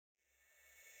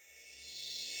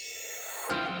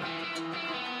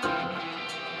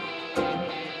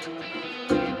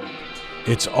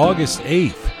It's August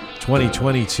 8th,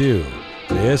 2022.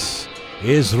 This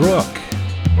is Rook.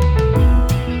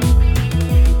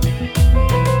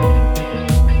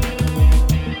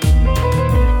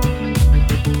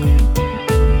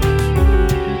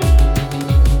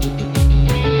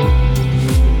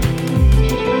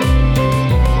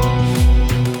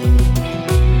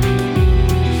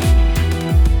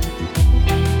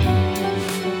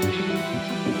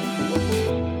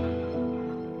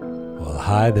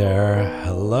 Hi there.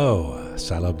 Hello.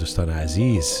 Salam Dostan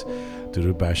Aziz.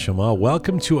 Durud bar Shoma.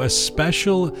 Welcome to a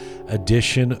special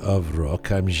edition of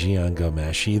Rook. I'm Jian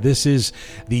Ghomeshi. This is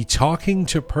the Talking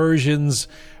to Persians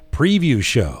preview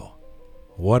show.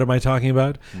 What am I talking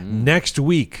about? Next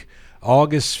week,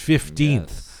 August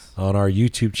 15th. On our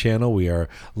YouTube channel, we are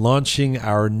launching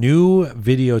our new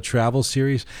video travel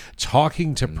series,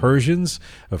 Talking to Persians.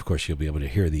 Of course, you'll be able to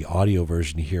hear the audio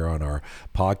version here on our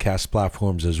podcast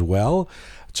platforms as well.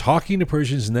 Talking to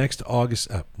Persians this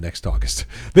August, August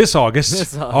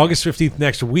 15th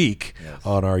next week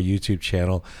on our YouTube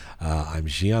channel. I'm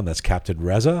Jian, that's Captain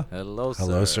Reza. Hello,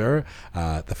 sir.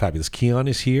 The fabulous Keon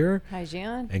is here. Hi,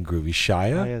 Jian. And Groovy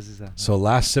Shaya. Hi, Aziza. So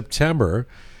last September,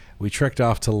 we trekked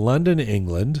off to London,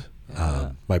 England,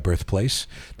 my birthplace,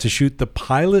 to shoot the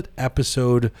pilot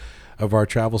episode of our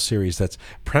travel series that's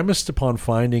premised upon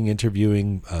finding,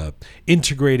 interviewing,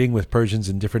 integrating with Persians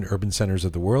in different urban centers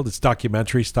of the world. It's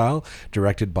documentary style,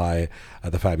 directed by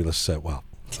the fabulous,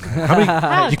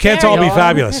 you can't all be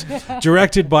fabulous.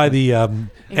 Directed by the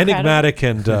enigmatic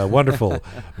and wonderful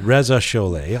Reza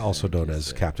Sholeh, also known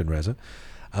as Captain Reza.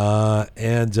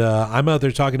 And I'm out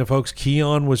there talking to folks.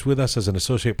 Keon was with us as an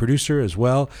associate producer as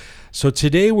well. So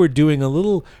today we're doing a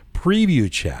little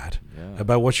preview chat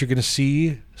about what you're going to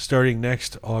see starting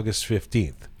next August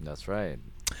 15th. That's right.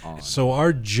 So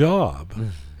our job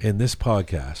in this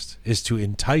podcast is to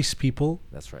entice people.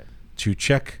 That's right. To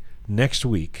check next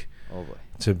week. Oh boy.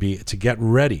 To get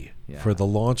ready for the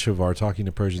launch of our Talking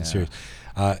to Persian series.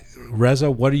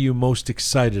 Reza, what are you most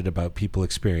excited about people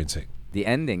experiencing? The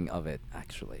ending of it,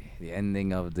 actually. The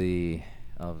ending of the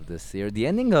series. The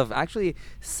ending of actually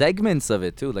segments of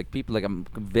it too. I'm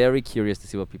very curious to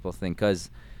see what people think, because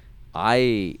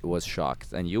I was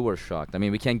shocked and you were shocked. I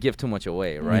mean, we can't give too much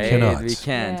away, right? We cannot. We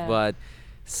can't. Yeah. But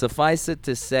suffice it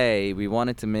to say, we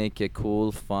wanted to make a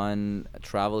cool, fun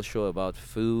travel show about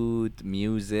food,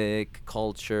 music,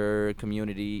 culture,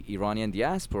 community, Iranian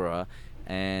diaspora.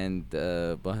 And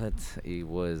but it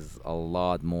was a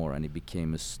lot more, and it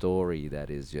became a story that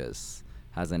is just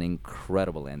has an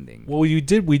incredible ending. Well, we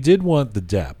did want the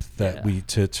depth that we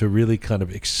to really kind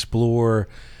of explore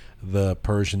the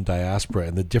Persian diaspora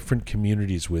and the different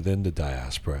communities within the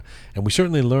diaspora. And we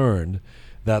certainly learned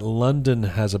that London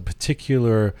has a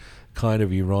particular kind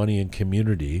of Iranian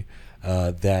community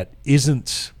that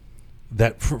isn't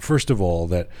that first of all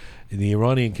that the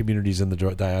Iranian communities in the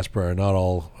diaspora are not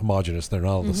all homogenous. They're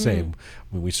not all the same.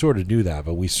 I mean, we sort of knew that,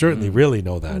 but we certainly really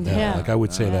know that now. Yeah. Like I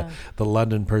would say that the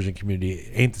London Persian community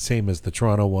ain't the same as the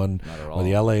Toronto one or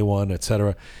the LA one,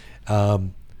 etc.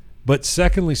 But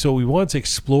secondly, so we want to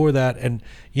explore that, and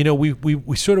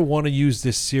we sort of want to use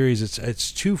this series.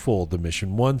 It's twofold, the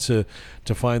mission: one to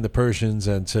find the Persians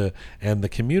and the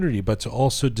community, but to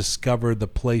also discover the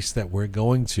place that we're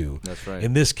going to. That's right.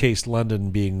 In this case, London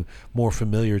being more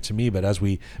familiar to me, but as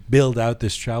we build out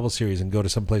this travel series and go to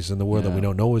some places in the world that we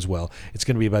don't know as well, it's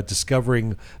going to be about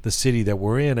discovering the city that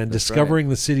we're in and discovering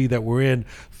the city that we're in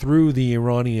through the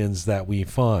Iranians that we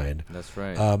find. That's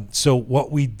right. So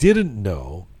what we didn't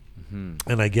know.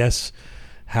 And I guess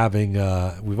having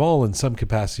we've all in some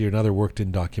capacity or another worked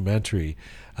in documentary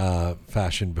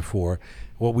fashion before.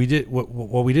 What we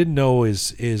didn't know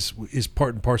is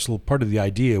part and parcel part of the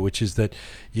idea, which is that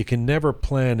you can never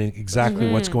plan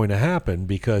exactly what's going to happen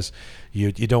because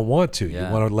you don't want to. You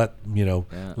want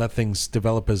to let things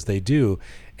develop as they do.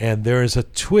 And there is a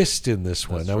twist in this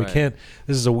one. Now we can't.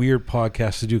 This is a weird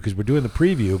podcast to do because we're doing the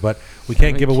preview, but we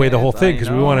can't give away the whole thing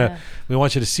because we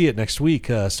want you to see it next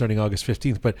week, starting August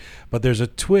 15th. But there's a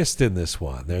twist in this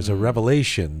one. There's a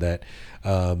revelation that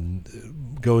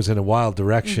goes in a wild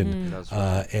direction,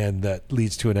 and that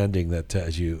leads to an ending that,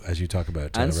 as you talk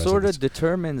about, and sort of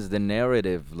determines the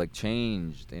narrative, like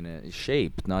changed in a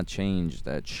shaped, not changed,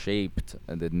 that shaped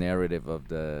the narrative of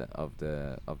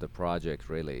the project.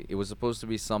 Really, it was supposed to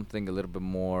be something a little bit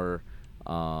more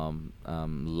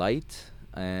light,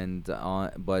 and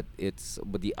but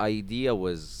the idea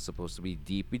was supposed to be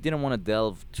deep. We didn't want to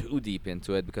delve too deep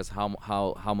into it because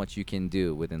how much you can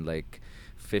do within like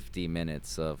 50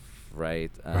 minutes of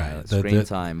screen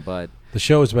time, but The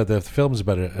show is about the film is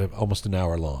about almost an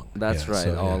hour long. That's Yeah, right,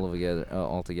 so, yeah.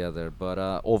 all together.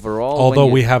 But overall, Although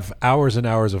when we you- have hours and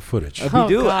hours of footage. we Oh,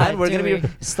 do, God, and we're do gonna be we?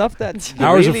 stuff that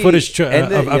Hours of really footage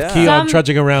ended- of yeah. Keon Some-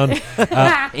 trudging around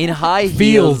in high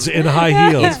fields heels in high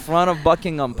in heels. front of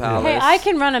Buckingham Palace. Hey, I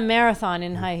can run a marathon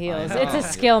in high heels. It's a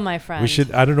skill, my friend. We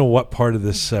should. I don't know what part of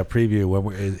this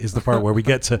preview is the part where we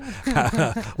get to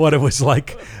what it was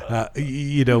like.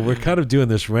 We're kind of doing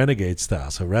this renegade style.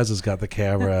 So Reza's got the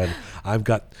camera, and I've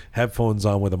got headphones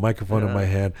on with a microphone in my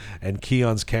hand, and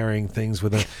Keon's carrying things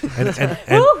with him. And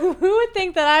Who would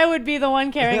think that I would be the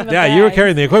one carrying the yeah, you were bags?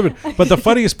 carrying the equipment. But the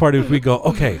funniest part is we go,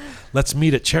 okay, let's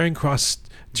meet at Charing Cross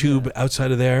Tube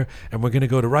outside of there, and we're going to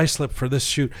go to Ruislip for this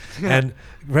shoot. And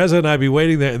Reza and I be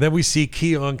waiting there, and then we see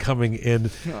Keon coming in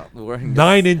Wearing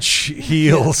 9-inch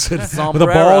heels and with a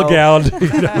Sombrero. ball gown,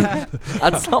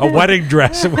 At some a wedding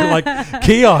dress, and we're like,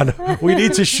 Keon, we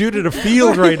need to shoot at a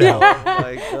field right now. Oh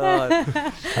my god!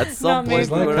 At some Not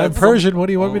point, me. we were I'm at Persian. What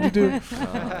do you want me to do?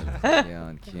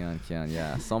 Keon.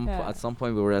 Yeah. At some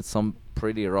point, we were at some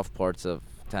pretty rough parts of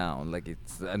town.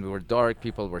 And we were dark.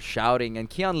 People were shouting, and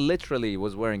Keon literally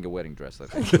was wearing a wedding dress. I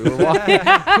think we were walking,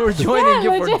 we were joining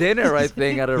you for legit. dinner. I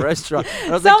think at a restaurant.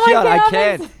 And I was Someone like, Keon, get I on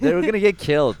can't. this. They're gonna get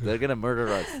killed. They're gonna murder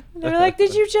us. They were like,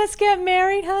 "Did you just get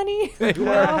married, honey?" They No,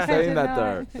 were I saying did that not.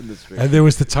 there in the street. And there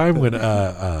was the time when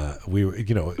we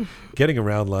were, getting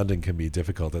around London can be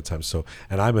difficult at times. So,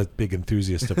 and I'm a big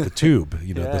enthusiast of the tube,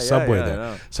 the subway I there.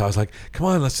 know. So I was like, come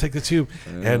on, let's take the tube.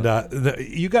 And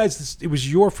you guys, it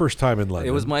was your first time in London.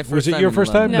 It was my Was first it time your in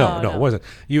first time? London. No, No. it wasn't.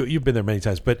 You've been there many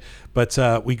times, but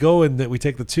we go and we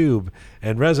take the tube.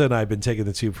 And Reza and I have been taking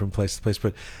the tube from place to place.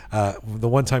 But the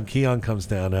one time Keon comes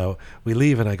down, we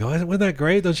leave, and I go, "Wasn't that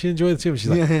great? Don't you enjoy the tube?" And she's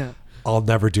like, I'll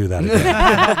never do that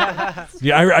again.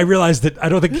 Yeah, I realized that I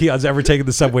don't think Keon's ever taken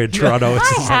the subway in Toronto.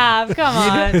 It's I just have. Come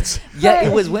on. it's Yeah,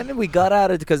 it was when we got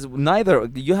out of because neither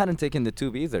you hadn't taken the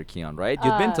tube either, Keon, right?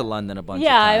 You'd been to London a bunch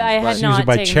yeah, of times. I had but she's not using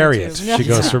by taken the chariot. tube. She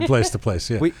goes from place to place.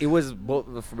 Yeah. it was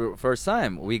the first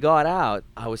time we got out.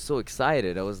 I was so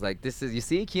excited. I was like, "This is you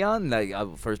see, Keon." Like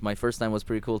my first time was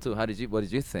pretty cool too. What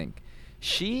did you think?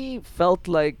 She felt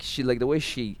like the way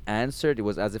she answered. It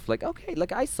was as if like, okay,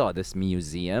 like I saw this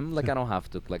museum. Like I don't have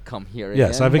to like come here.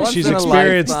 Yes, again. I think Once she's in a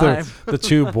experienced lifetime. the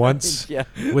tube once Yeah.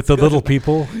 with the little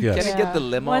people. Yes. Can I get the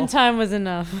limo? One time was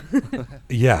enough.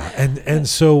 Yeah, and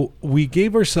so we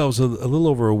gave ourselves a little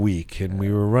over a week, and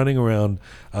we were running around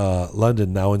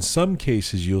London. Now, in some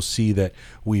cases, you'll see that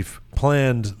we've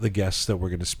planned the guests that we're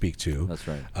going to speak to. That's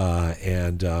right.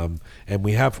 And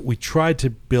we tried to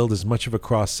build as much of a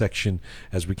cross section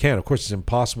as we can. Of course, it's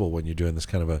impossible when you're doing this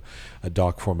kind of a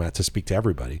doc format to speak to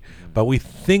everybody, but we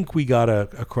think we got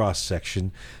a cross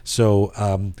section. So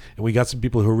and we got some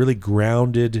people who are really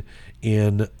grounded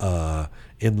in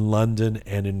London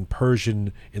and in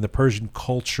the Persian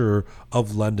culture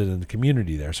of London and the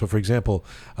community there. So, for example,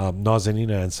 Nazanin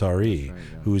Ansari,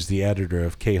 who is the editor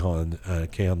of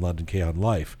Kehan London, Kehan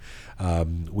Life,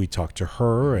 we talked to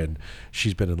her, and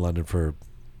she's been in London for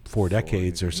 4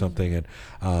 decades or something,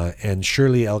 and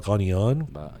Shirley El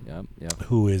Ghanian,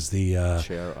 who is the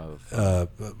Chair of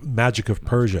Magic of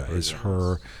Persia is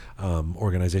her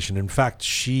organization. In fact,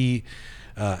 she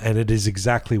and it is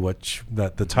exactly what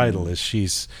that the title is.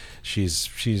 She's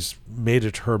made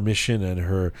it her mission and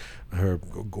her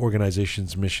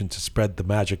organization's mission to spread the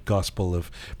magic gospel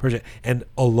of Persia, and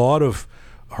a lot of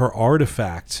her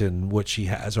artifacts and what she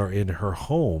has are in her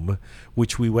home,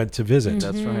 which we went to visit.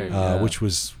 That's right. Which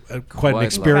was quite an Quite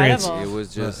experience. Incredible. It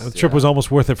was just The trip was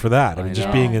almost worth it for that. I mean, just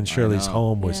know, being in I Shirley's know.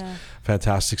 home was Yeah.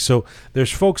 fantastic. So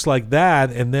there's folks like that,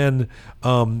 and then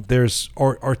there's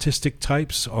artistic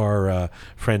types. Our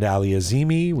friend Ali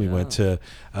Azimi. We went to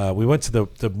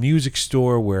the music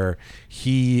store where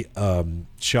he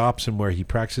shops and where he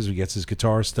practices. He gets his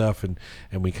guitar stuff, and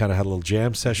we kind of had a little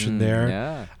jam session there.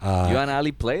 Yeah. You and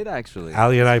Ali played actually.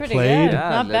 Ali and I Pretty played. good. Yeah,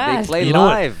 Not they bad. played You know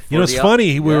what? live. You know, it's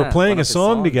funny. We were playing a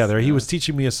song together. He Yeah. was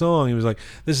teaching me a song. He was like,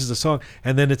 "This is a song,"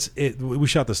 and then we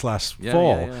shot this last Yeah,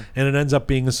 fall, yeah. and it ends up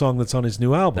being the song that's on his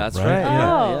new album. That's right. right.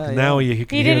 Oh. Yeah. Now you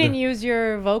can He hear didn't the use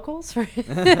your vocals for it.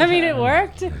 I mean, it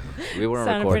worked. We weren't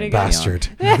Sounded recording. pretty good. bastard.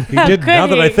 He did. Now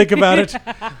that I he? think about it,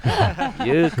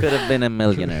 You could have been a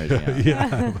millionaire.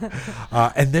 Yeah.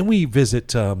 yeah. And then we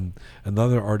visit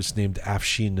another artist named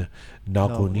Afshin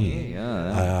Nalkoni.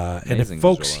 And if Amazing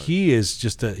folks, visual art. he is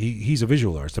just he's a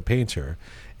visual artist, a painter,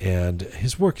 and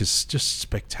his work is just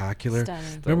spectacular.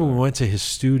 Stunning. Remember, we went to his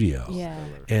studio. Yeah.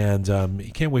 And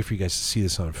you can't wait for you guys to see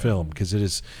this on film because it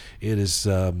is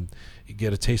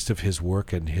get a taste of his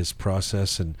work and his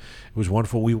process, and it was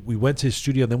wonderful. We went to his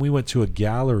studio, then we went to a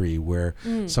gallery where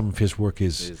some of his work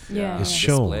is shown.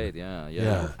 Displayed,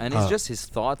 Yeah. And it's just his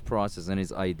thought process and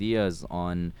his ideas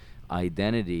on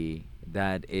identity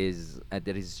that is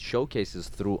showcases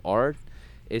through art.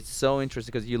 It's so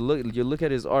interesting because you look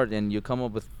at his art and you come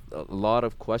up with a lot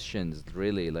of questions.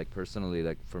 Really, like personally,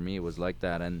 like for me, it was like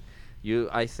that. And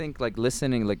I think like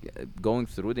listening, like going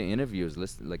through the interviews,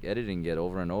 like editing it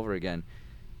over and over again.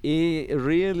 It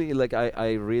really, like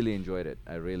I really enjoyed it.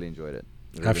 I really enjoyed it.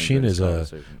 Really Afshin enjoyed is this a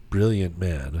conversation. brilliant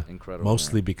man, Incredible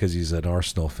mostly man. because he's an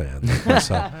Arsenal fan. like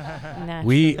myself.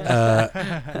 Naturally.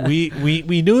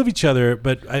 we knew of each other,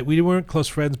 but we weren't close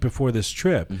friends before this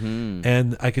trip.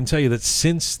 And I can tell you that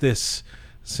since this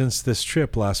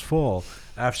trip last fall,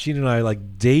 Afshin and I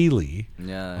like daily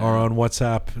are on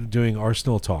WhatsApp doing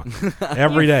Arsenal talk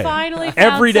every day. Finally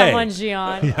found Every day. someone,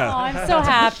 Gian. Oh, I'm so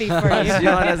happy for you.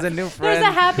 Gian has a new friend. There's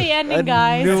a happy ending,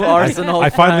 guys. New Arsenal. I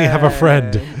finally have a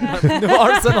friend. New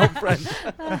Arsenal friend.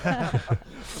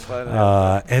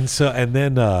 And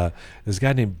then there's a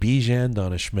guy named Bijan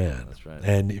Danishman. That's right.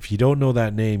 And if you don't know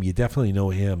that name, you definitely know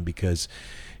him because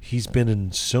he's been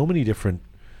in so many different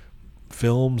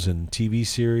films and TV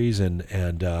series, and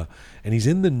he's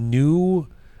in the new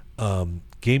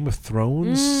Game of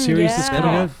Thrones series that's coming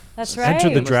out. That's right. Enter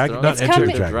the Dragon, not It's Enter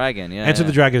the coming- Dragon. Yeah, Enter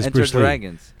the Dragon is Enter Bruce Lee.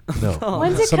 Dragons. No,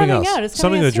 When's it something coming else. out? It's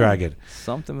Something coming with the out soon. dragon.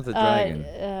 Something with the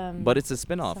dragon. But it's a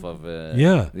spin-off of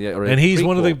Yeah, or a and he's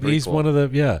one of the prequel.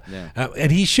 yeah.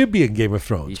 And he should be in Game of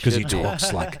Thrones because he should be.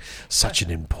 talks like such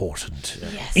an important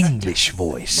English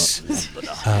voice,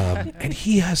 and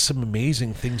he has some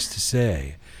amazing things to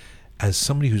say as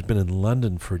somebody who's been in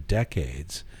London for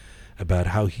decades about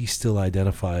how he still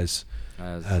identifies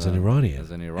as an Iranian.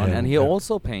 As an Iranian. And he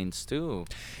also paints too.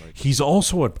 Like He's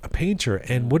also a painter,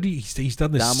 and he's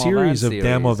done this series of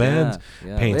Damavand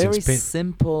paintings. Very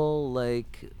simple,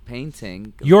 like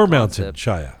painting. Your concept. mountain,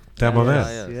 Shaya,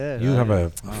 Damavand. Yes. You have a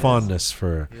fondness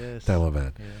for Yes.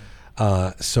 Damavand.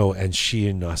 And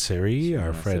Shein Nasseri,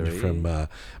 our friend Nasseri. from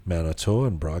Manitou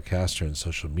and broadcaster and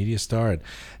social media star, and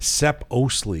Sepp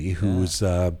Osley, who's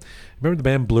remember the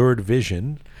band Blurred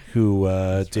Vision, who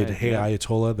did right, Hey yeah.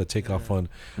 Ayatollah, the takeoff on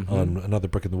Another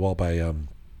Brick in the Wall by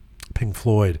Pink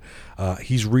Floyd.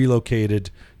 He's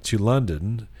relocated to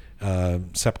London.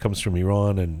 Sepp comes from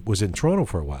Iran and was in Toronto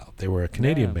for a while. They were a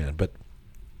Canadian band, but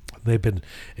they've been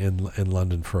in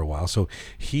London for a while. So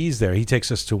he's there. He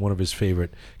takes us to one of his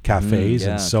favorite cafes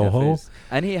in Soho. Cafes.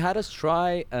 And he had us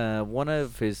try one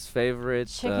of his favorite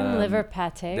Chicken liver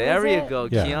pate. There was you it? go,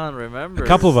 Yeah. Keon. Remember A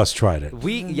couple of us tried it.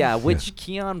 which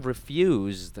Keon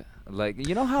refused. Like,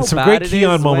 you know how Some bad great it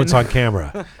Keon is moments when on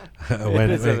camera. when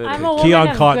is a bit- I'm a woman Keon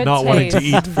of caught good not wanting to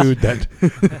taste. eat food that,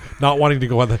 not wanting to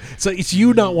go on the. So it's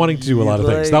you not wanting to do a lot of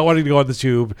things, Like- not wanting to go on the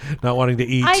tube, not wanting to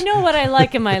eat. I know what I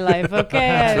like in my life,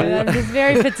 okay? I'm just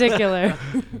very particular.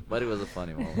 But it was a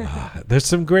funny moment. There's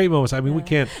some great moments. I mean, we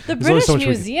can't. The there's only British so much we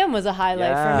can- Museum was a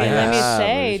highlight for me, let me Yeah,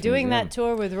 say. British Doing Museum. that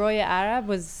tour with Roya Arab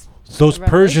was Those a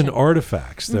Persian revelation.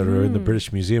 artifacts that are in the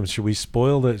British Museum. Should we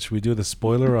spoil that? Should we do the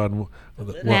spoiler on?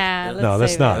 Nah, no, let's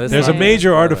that's save not. it. Let's There's a not major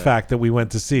spoil it. artifact that we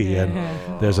went to see, and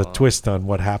there's a twist on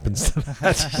what happens to that.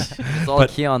 It's all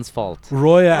But- Keon's fault.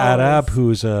 Roya Always. Arab,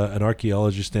 who's an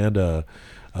archaeologist and of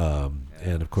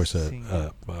course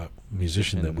a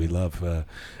musician that we love,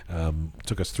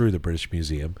 took us through the British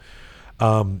Museum.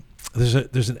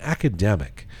 There's an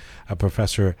academic, a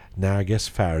Professor Narges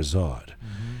Farzad,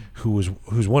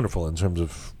 who's wonderful in terms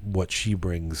of what she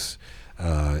brings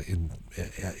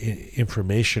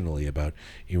informationally about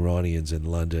Iranians in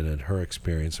London and her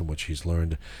experience and what she's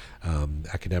learned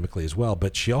academically as well.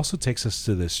 But she also takes us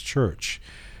to this church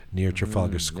near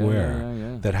Trafalgar Square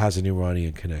yeah. that has an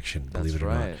Iranian connection, believe That's it or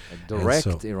right. not. A And direct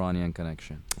so- Iranian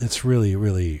connection. It's really,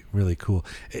 really, really cool.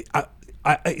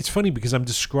 It's funny because I'm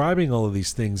describing all of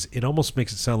these things. It almost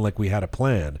makes it sound like we had a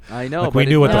plan. I know. Like we but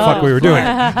knew it- what the No. fuck we were doing.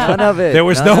 None of it. There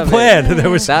was none no of it. plan. There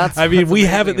was. That's I mean, what's we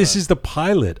have it. amazing This about is the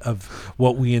pilot of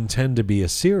what we intend to be a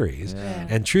series. Yeah.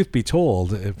 And truth be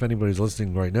told, if anybody's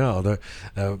listening right now,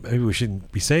 maybe we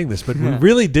shouldn't be saying this, but we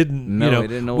really didn't. No, we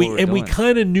didn't know what we were we doing.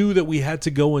 kind of knew that we had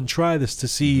to go and try this to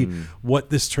see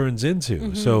what this turns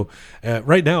into. So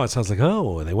right now, it sounds like,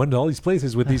 oh, they went to all these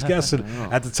places with these guests, and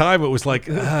at the time, it was like,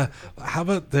 how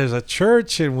about there's a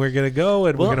church and we're gonna go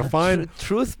and we're gonna find.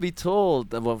 Truth be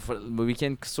told, we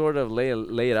can sort of lay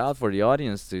it out for the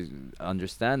audience to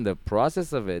understand the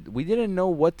process of it. We didn't know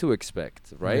what to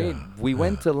expect, right? Yeah, We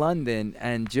went to London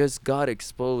and just got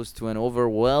exposed to an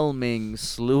overwhelming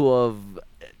slew of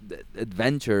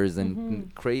adventures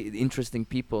and interesting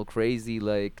people, crazy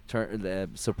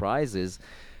surprises.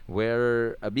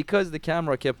 where because the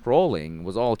camera kept rolling,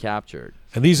 was all captured.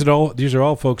 And these are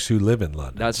all folks who live in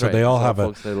London. That's so right. they all These are have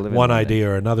folks that live in one London. idea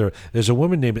or another. There's a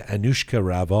woman named Anushka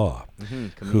Rava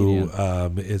who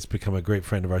Comedian. has become a great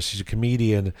friend of ours. She's a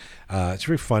comedian. It's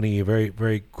very funny, a very,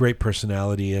 very great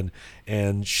personality,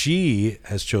 and she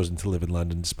has chosen to live in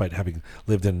London despite having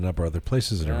lived in a number of other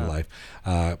places in her life,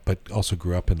 but also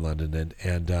grew up in London.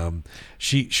 And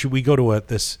we go to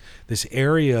this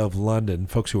area of London.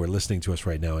 Folks who are listening to us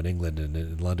right now in England and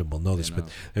in London will know this, but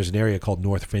there's an area called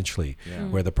North Finchley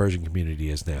where the Persian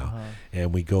community is now,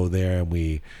 and we go there and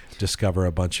we discover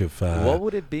a bunch of what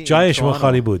would it be? in Jayesh Toronto?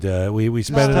 Wakhalibud. We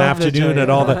spend an Stop the afternoon Jay. at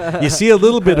all the. You see a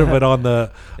little bit of it on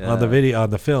the Yeah. video,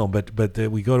 on the film, but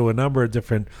we go to a number of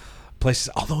different places.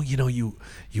 Although you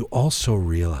also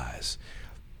realize,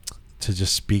 to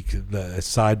just speak the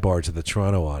sidebar to the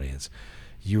Toronto audience,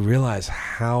 you realize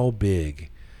how big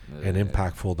and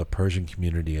impactful the Persian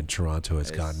community in Toronto has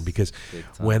It's gotten, because big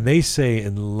time. when they say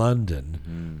in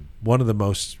London, one of the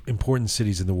most important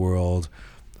cities in the world,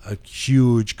 a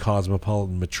huge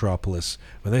cosmopolitan metropolis,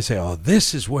 when they say, "Oh,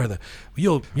 this is where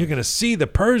you're going to see the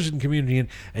Persian community,"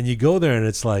 and you go there and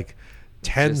it's like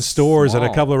 10 just stores and a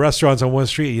small. couple of restaurants on one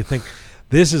street, you think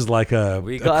this is like a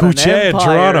We got an Kuche in empire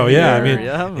Toronto. Yeah, I here. mean,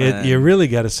 Yeah, man. you really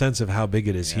get a sense of how big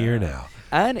it is here now.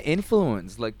 And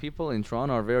influence, like people in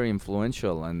Toronto are very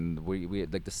influential, and we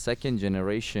like the second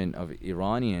generation of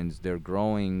Iranians, they're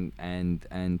growing and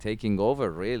taking over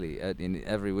really in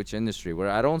every which industry. Where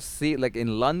I don't see, like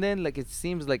in London, like it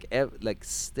seems like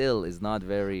still is not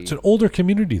very. It's an older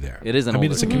community there. It is an I mean,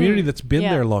 older it's a community. community that's been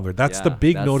Yeah. there longer. That's Yeah, the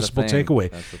big that's the noticeable thing.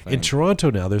 takeaway. That's the In thing. Toronto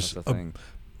now, there's That's the thing.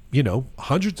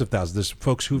 hundreds of thousands. There's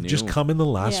folks who've just New. come in the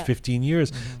last Yeah. 15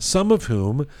 years. Some of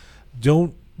whom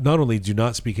not only do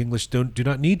not speak English, do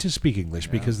not need to speak English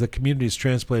because the community has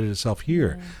translated itself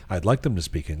here. I'd like them to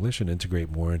speak English and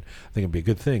integrate more, and I think it'd be a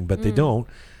good thing, but they don't.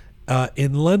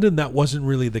 In London, that wasn't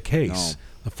really the case. No.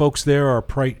 The folks there are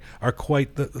quite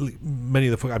many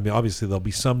of the folks. I mean, obviously there'll be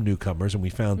some newcomers, and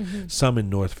we found some in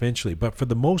North Finchley, but for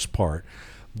the most part,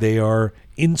 they are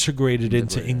integrated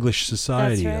into English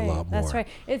society a lot more. That's right.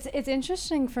 It's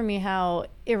interesting for me how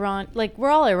Iran, like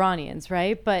we're all Iranians,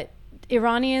 right? But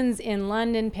Iranians in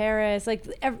London, Paris, like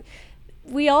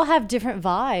we all have different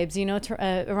vibes, you know.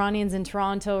 Iranians in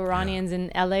Toronto, Iranians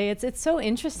in LA. It's so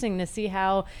interesting to see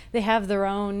how they have their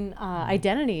own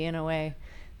identity in a way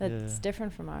that's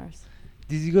different from ours.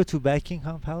 Did you go to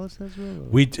Buckingham Palace as well? or-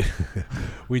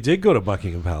 We did go to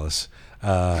Buckingham Palace.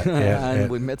 and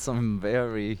we met some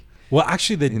very. Well,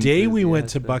 actually, the day we went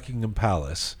to Enthusiastic. Buckingham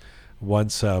Palace,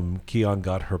 once Keon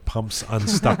got her pumps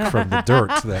unstuck from the dirt,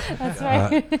 That's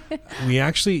right.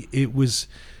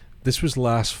 this was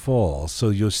last fall. So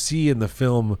you'll see in the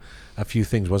film a few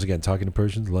things. Once again, Talking to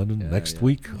Persians, London, next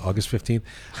week, August 15th,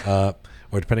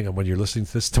 or depending on when you're listening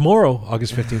to this, tomorrow,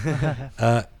 August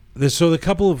 15th. So a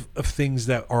couple of things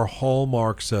that are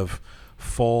hallmarks of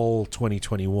fall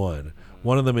 2021.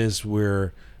 One of them is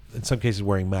we're, in some cases,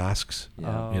 wearing masks.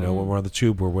 Yeah. You know, when we're on the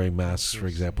tube, we're wearing masks, for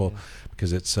example,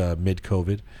 because it's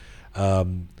mid-COVID.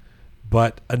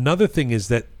 But another thing is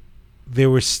that there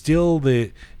was still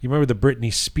you remember the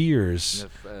Britney Spears,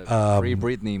 Free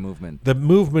Britney movement. the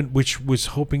movement which was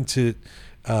hoping to,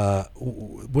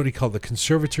 what do you call it, the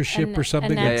conservatorship or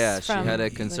something? annex She from had a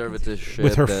the conservatorship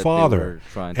with her that they father. were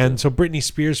trying And to- so Britney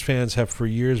Spears fans have for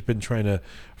years been trying to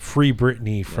free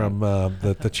Britney from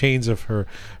the chains of her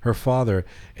father.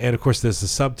 And of course, there's the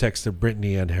subtext of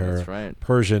Britney and her That's right.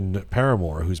 Persian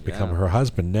paramour, who's become Yeah. her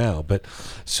husband now. But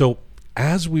so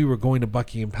as we were going to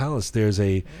Buckingham Palace, there's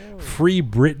a free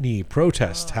Britney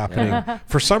protest happening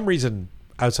for some reason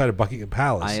outside of Buckingham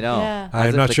Palace. I know. Yeah. I'm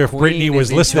As not the sure if Queen Britney is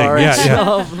was in listening. charge Yeah.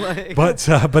 of, like-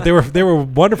 But they were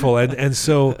wonderful, and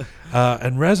so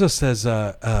and Reza says,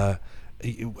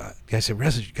 I said,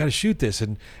 Reza, you got to shoot this,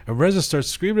 and Reza starts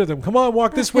screaming at them, "Come on,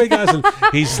 walk this way, guys!" And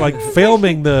he's like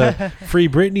filming the Free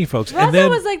Britney folks, Reza and then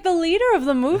was like the leader of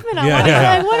the movement. I'm Yeah, like,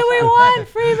 yeah. like, what do we want?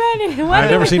 Free Britney. What I've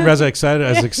do never we- seen Reza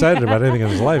as excited about anything in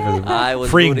his life as I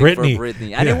was freeing rooting Britney. for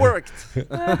Britney, and Yeah. it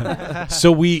worked.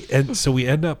 So we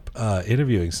end up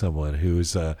interviewing someone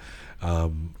who's A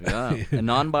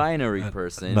non-binary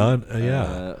person.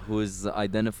 Who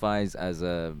identifies as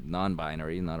a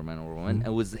non-binary, not a man or woman,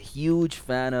 and was a huge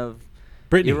fan of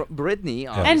Brittany. Brittany,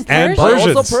 And And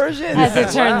Persians. Also Persian. As it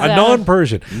turns A out.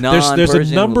 non-Persian. There's a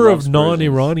Non-Persian number loves of Persians.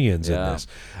 non-Iranians in Yeah. this.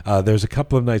 There's a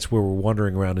couple of nights where we're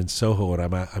wandering around in Soho,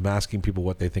 and I'm asking people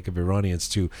what they think of Iranians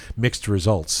to mixed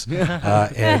results,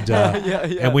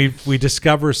 and we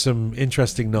discover some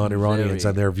interesting non-Iranians Very.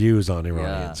 and their views on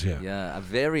Iranians.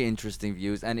 Very interesting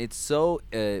views, and it's so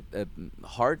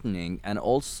heartening and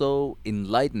also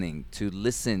enlightening to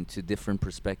listen to different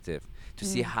perspective, to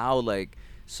see how like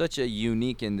such a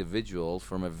unique individual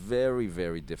from a very,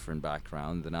 very different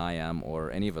background than I am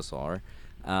or any of us are,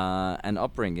 and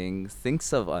upbringing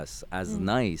thinks of us as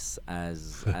nice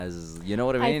as you know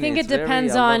what I mean. I think It's it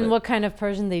depends I love on it. what kind of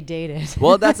Persian they dated.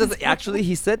 Well, actually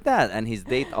he said that, and he's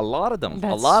date a lot of them,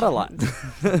 That's a lot,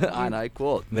 true. and I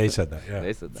quote. They said that. Yeah.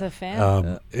 They said It's that. a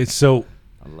fan. It's so.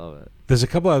 I love it. There's a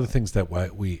couple other things that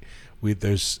we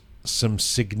there's some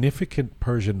significant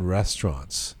Persian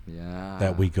restaurants Yeah.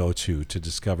 that we go to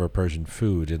discover Persian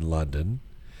food in London.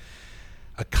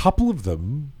 A couple of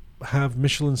them have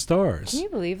Michelin stars. Can you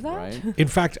believe that? Right? In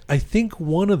fact, I think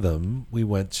one of them we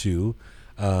went to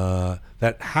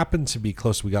that happened to be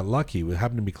close. We got lucky. It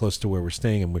happened to be close to where we're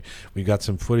staying, and we got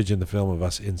some footage in the film of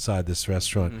us inside this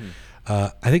restaurant.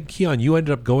 I think, Keon, you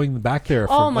ended up going back there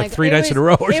for Oh my! like 3 it nights was, in a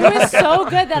row. Or It something. was so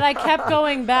good that I kept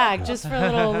going back just for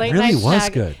a little late Really night was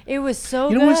snack. good. It was so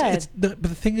You know, good. but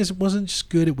the thing is, it wasn't just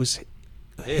good. It was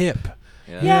hip.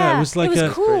 Yeah, it was like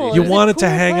cool. you It was a wanted to cool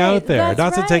hang place. out there.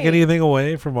 That's Not to take right. anything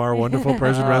away from our wonderful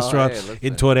Persian Oh, restaurant hey,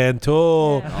 in listen.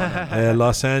 Toronto,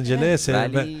 Los Angeles,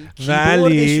 Valley.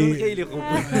 Valley.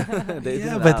 They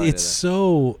Yeah, do but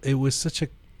that, it was such a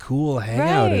cool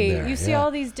hangout in there. You see yeah. all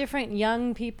these different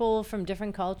young people from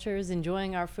different cultures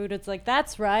enjoying our food. It's like,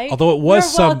 that's right. Although You're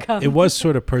welcome. it was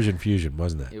sort of Persian fusion,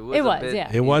 wasn't it? It a was, bit- yeah.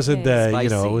 It wasn't, Yeah. you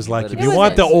know, it was Spicy, like but if it you was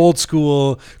want the nice. old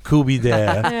school kubi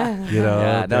there, you know.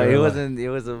 Yeah, no, they it were wasn't. It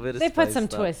was a bit. Of They put spice some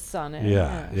stuff. twists on it.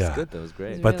 Yeah, yeah. It's good. That was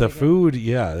great. But the really good. food,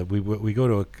 yeah, we go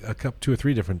to a couple, 2 or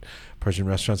 3 different Persian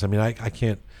restaurants. I mean, I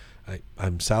can't.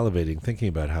 I'm salivating thinking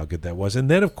about how good that was.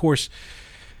 And then, of course,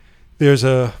 there's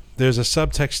a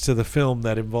subtext to the film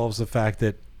that involves the fact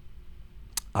that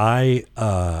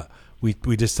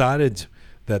we decided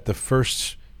that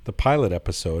the pilot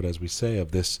episode, as we say,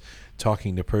 of this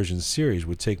Talking to Persians series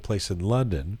would take place in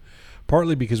London,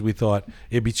 partly because we thought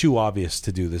it'd be too obvious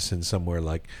to do this in somewhere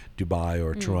like Dubai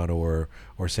or Toronto or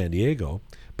San Diego,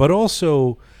 but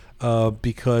also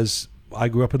because I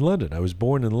grew up in London. I was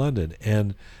born in London,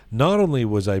 and not only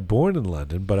was I born in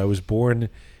London, but I was born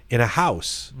in a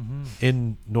house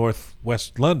in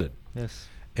northwest London, Yes.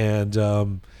 and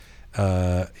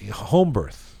home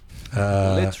birth.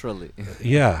 Literally.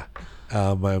 Yeah.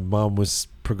 My mom was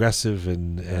progressive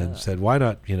and said, why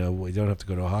not? You know, we don't have to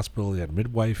go to a hospital. We had a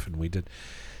midwife, and we did.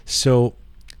 So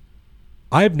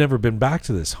I've never been back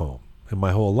to this home in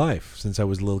my whole life since I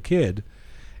was a little kid.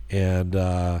 And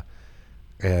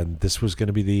this was going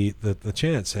to be the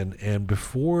chance. And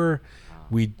before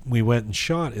we went and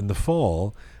shot in the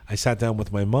fall, I sat down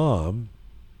with my mom,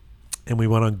 and we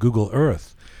went on Google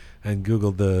Earth and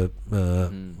Googled the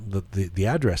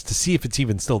address to see if it's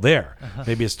even still there.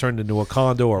 Maybe it's turned into a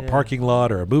condo or a parking lot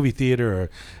or a movie theater or,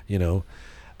 you know,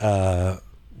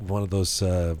 one of those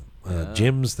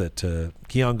gyms that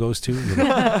Keon goes to. You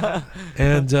know?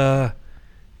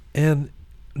 and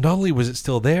not only was it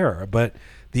still there, but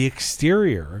the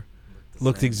exterior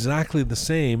looked exactly the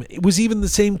same. It was even the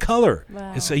same color.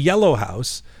 Wow. It's a yellow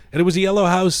house, and it was a yellow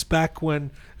house back when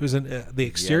it was the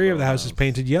exterior of the Yellow house is house.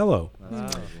 painted yellow.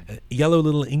 That's A crazy. yellow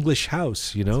little English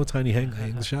house, you know, tiny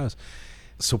English house.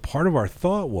 So part of our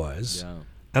thought was, Yeah.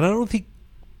 and I don't think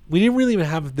we didn't really even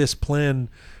have this plan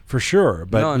for sure,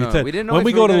 but No, thought we didn't know when if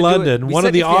we we go were to gonna do it. London, We one said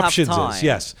of the if we have options time. is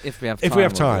yes. If we have If we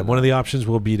have time, we'll time, do one of that. the options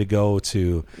will be to go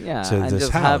to Yeah, to and this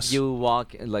just house. have you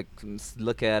walk, like,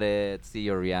 look at it, see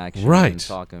your reaction, Right. and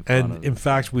talk in front And of in it.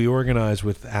 fact, we organized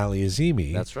with Ali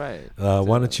Azimi. That's right.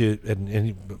 Why don't you?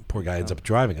 And poor guy ends up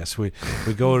driving us. We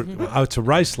go out to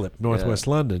Ruislip, northwest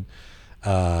London,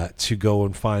 to go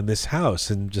and find this house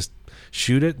and just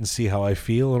shoot it and see how I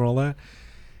feel and all that.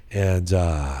 And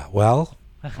well,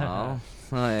 Well,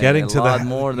 getting a to lot the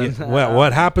more than that. well,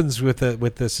 what happens with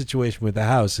the situation with the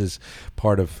house is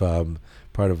part of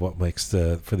what makes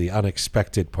for the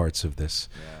unexpected parts of this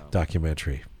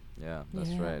documentary. Yeah, that's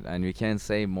Yeah. right. And we can't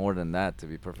say more than that, to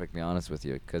be perfectly honest with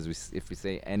you, because if we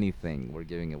say anything, we're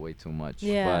giving away too much.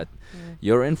 Yeah. But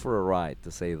you're in for a ride,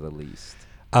 to say the least.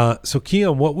 So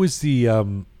Keon, what was the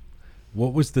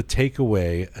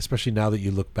takeaway, especially now that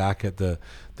you look back at the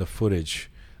footage?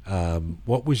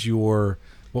 What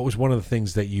was one of the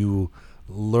things that you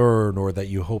learn or that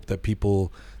you hope that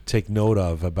people take note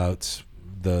of about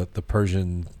the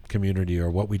Persian community or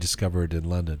what we discovered in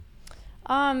London?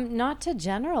 Not to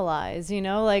generalize,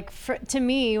 like to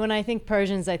me, when I think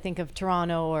Persians, I think of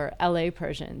Toronto or LA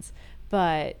Persians,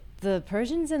 but the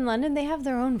Persians in London, they have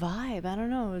their own vibe. I don't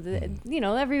know,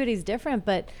 everybody's different,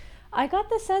 but I got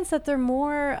the sense that they're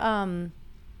more,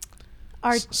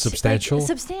 substantial?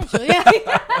 Substantial, yeah.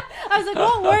 I was like,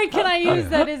 what word can I use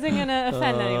that isn't going to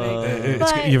offend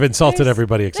anybody? You've insulted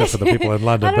everybody except for the people in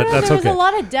London, but that's there okay. was a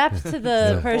lot of depth to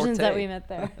the Persians that we met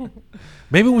there.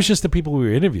 Maybe it was just the people we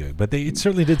were interviewing, but it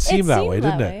certainly did seem that way,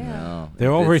 didn't it? Yeah. No, They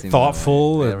were all very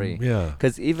thoughtful. And, yeah.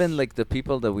 Because even like the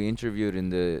people that we interviewed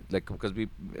because we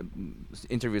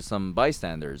interviewed some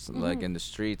bystanders like in the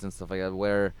streets and stuff like that,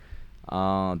 where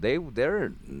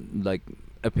their like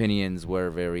opinions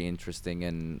were very interesting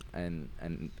and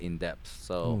in depth.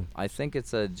 So I think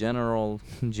it's a general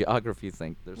geography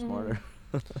thing. They're smarter.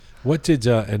 What did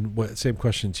same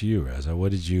question to you, Reza?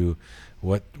 What did you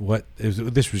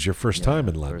this was your first time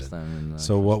in London. First time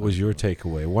so what was your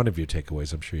takeaway? One of your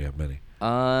takeaways, I'm sure you have many.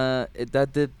 That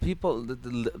the people,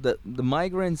 the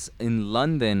migrants in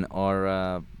London are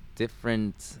a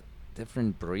different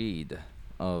breed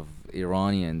of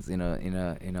Iranians in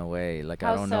a way. Like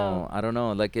How I don't so?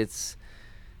 know. Like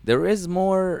there is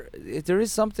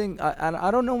something.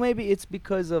 I don't know. Maybe it's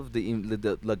because of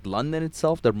the like London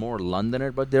itself. They're more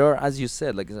Londoner, but there are, as you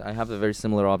said, like I have a very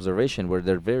similar observation where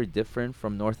they're very different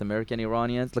from North American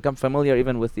Iranians. Like I'm familiar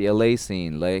even with the LA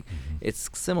scene. Like it's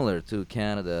similar to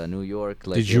Canada, New York.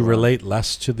 Like Did you relate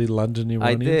less to the London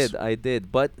Iranians? I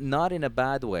did, but not in a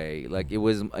bad way. Like it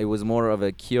was more of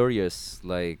a curious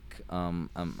like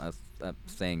a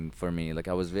thing for me. Like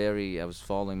I was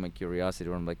following my curiosity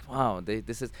where I'm like, wow,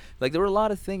 this is like, there were a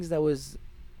lot of things that was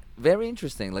very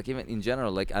interesting. Like even in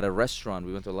general, like at a restaurant,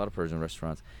 we went to a lot of Persian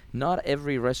restaurants. Not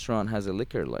every restaurant has a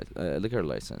liquor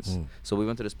license. So we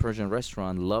went to this Persian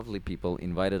restaurant. Lovely people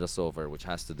invited us over, which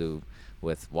has to do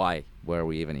with where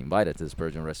we even invited to this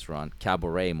Persian restaurant,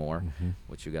 Cabaret more,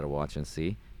 which you gotta watch and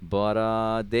see.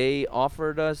 But they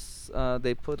offered us,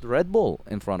 they put Red Bull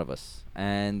in front of us.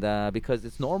 And because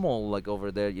it's normal, like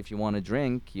over there, if you want to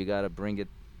drink, you got to bring it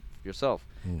yourself.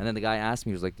 And then the guy asked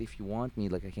me, he was like, if you want me,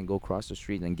 like I can go across the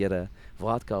street and get a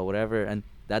vodka or whatever. And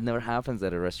that never happens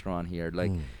at a restaurant here.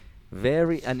 Like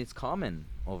and it's common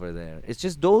over there. It's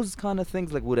just those kind of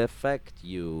things like would affect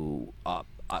you. I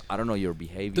don't know, your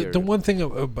behavior. The one thing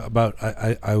about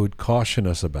I would caution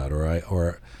us about,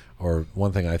 or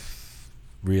one thing I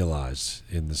realize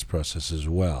in this process as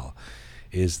well,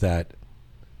 is that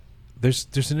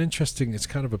there's an interesting, it's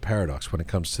kind of a paradox when it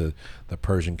comes to the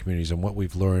Persian communities and what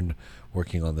we've learned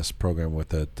working on this program with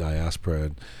the diaspora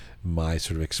and my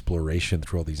sort of exploration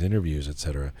through all these interviews,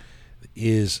 etc.,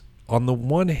 is on the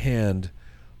one hand,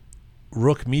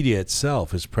 Rook Media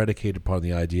itself is predicated upon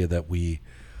the idea that we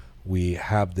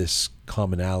have this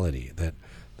commonality, that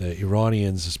the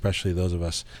Iranians, especially those of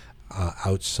us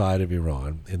outside of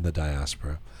Iran in the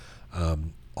diaspora,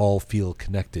 all feel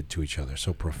connected to each other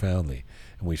so profoundly.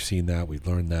 And we've seen that, we've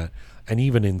learned that, and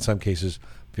even in some cases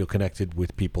feel connected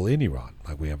with people in Iran.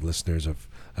 Like we have listeners of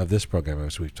this program,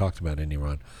 as we've talked about, in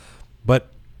Iran. But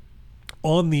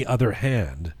on the other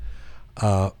hand,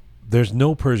 there's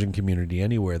no Persian community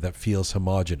anywhere that feels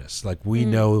homogenous. Like we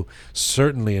know,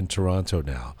 certainly in Toronto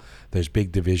now, there's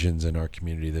big divisions in our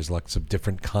community. There's lots of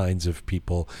different kinds of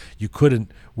people. You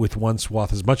couldn't, with one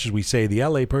swath, as much as we say the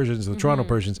LA Persians, the Toronto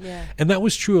Persians, and that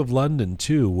was true of London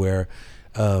too, where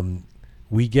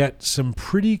we get some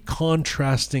pretty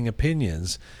contrasting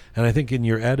opinions. And I think in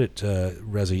your edit,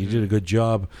 Reza, you did a good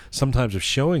job sometimes of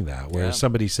showing that, where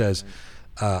somebody says,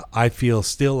 I feel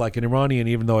still like an Iranian,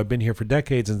 even though I've been here for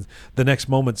decades. And the next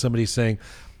moment, somebody's saying,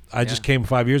 I just came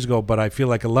 5 years ago, but I feel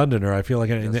like a Londoner. I feel like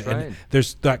and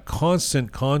there's that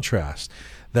constant contrast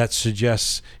that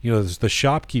suggests, there's the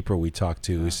shopkeeper we talked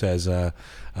to who says, I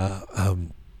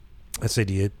say,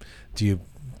 do you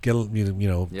get,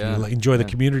 enjoy the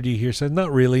community here? Said,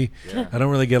 not really. I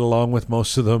don't really get along with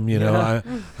most of them.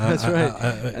 That's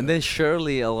right. And then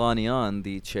Shirley Alanian,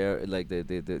 the chair, like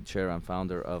the chair and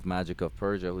founder of Magic of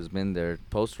Persia, who's been there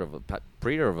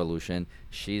pre-revolution,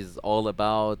 she's all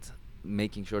about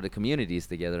making sure the community is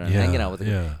together and hanging out with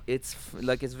them. It's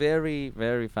it's very,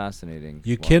 very fascinating.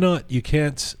 You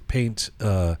can't paint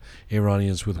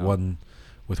Iranians with one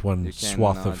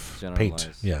swath of paint.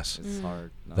 Yes, it's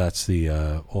hard. No. That's the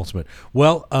ultimate.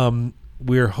 Well,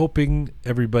 we're hoping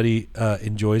everybody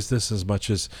enjoys this as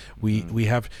much as we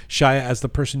have. Shaya, as the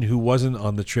person who wasn't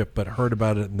on the trip but heard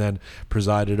about it and then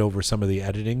presided over some of the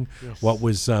editing, what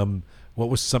was What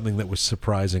was something that was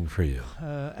surprising for you?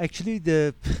 Actually,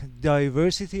 the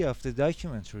diversity of the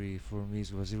documentary for me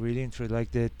was really interesting.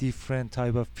 Like the different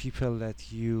type of people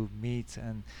that you meet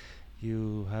and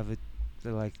you have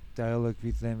like dialogue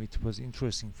with them. It was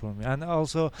interesting for me. And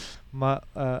also,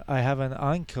 I have an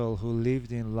uncle who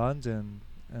lived in London,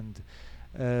 and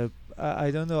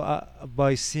I don't know.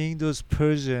 By seeing those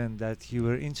Persian that you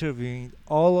were interviewing,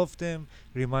 all of them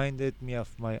reminded me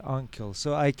of my uncle.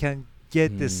 So I can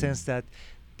get the sense that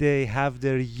they have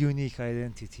their unique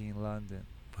identity in London.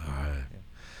 All right. Yeah.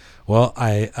 Well,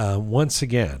 I once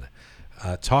again,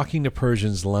 Talking to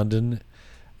Persians London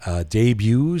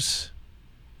debuts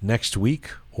next week,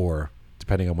 or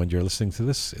depending on when you're listening to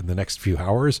this, in the next few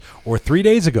hours, or 3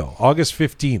 days ago, August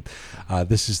 15th.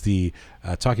 This is the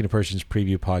Talking to Persians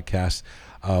preview podcast.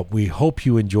 We hope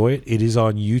you enjoy it. It is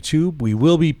on YouTube. We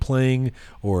will be playing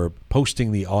or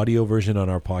posting the audio version on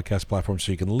our podcast platform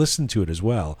so you can listen to it as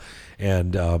well.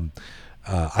 And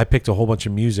I picked a whole bunch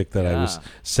of music that I was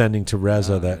sending to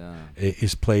Reza that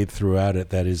is played throughout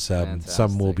it. That is,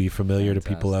 some will be familiar to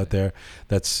people out there.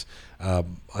 That's, I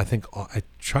think I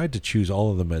tried to choose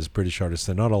all of them as British artists.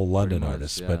 They're not all London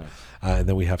artists, but and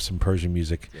then we have some Persian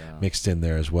music mixed in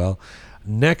there as well.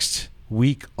 Next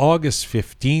week, August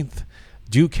 15th,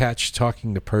 do catch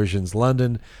Talking to Persians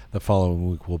London. The following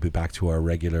week, we'll be back to our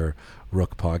regular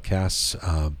Rook podcasts.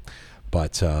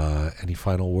 But any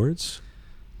final words?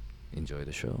 Enjoy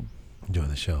the show. Enjoy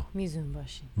the show. Mizun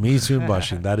Bashin. Mizun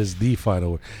Bashin. That is the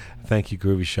final word. Thank you,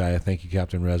 Groovy Shaya. Thank you,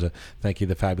 Captain Reza. Thank you,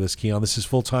 the fabulous Keon. This is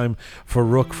Full Time for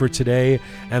Rook for today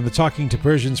and the Talking to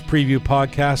Persians preview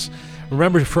podcast.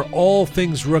 Remember, for all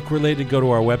things Rook related, go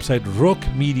to our website,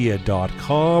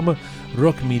 rookmedia.com.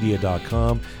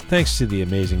 rookmedia.com. Thanks to the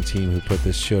amazing team who put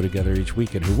this show together each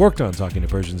week and who worked on Talking to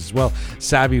Persians as well.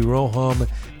 Sabi Roham,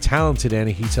 talented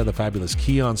Anahita, the fabulous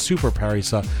Keon, Super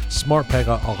Parisa, Smart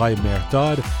Pega, Aghay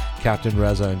Merdad, Captain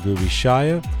Reza, and Groovy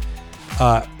Shaya.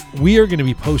 We are going to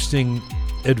be posting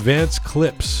advanced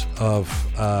clips of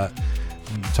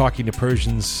Talking to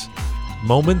Persians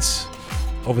moments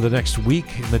over the next week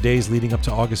in the days leading up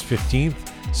to August 15th.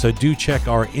 So do check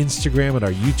our Instagram and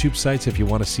our YouTube sites if you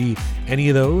want to see any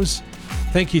of those.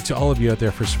 Thank you to all of you out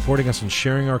there for supporting us and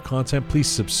sharing our content. Please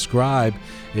subscribe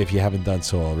if you haven't done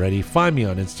so already. Find me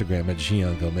on Instagram at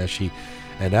Gian Gomeshi.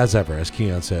 And as ever, as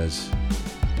Keon says,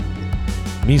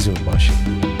 Mizun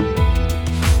Bashi.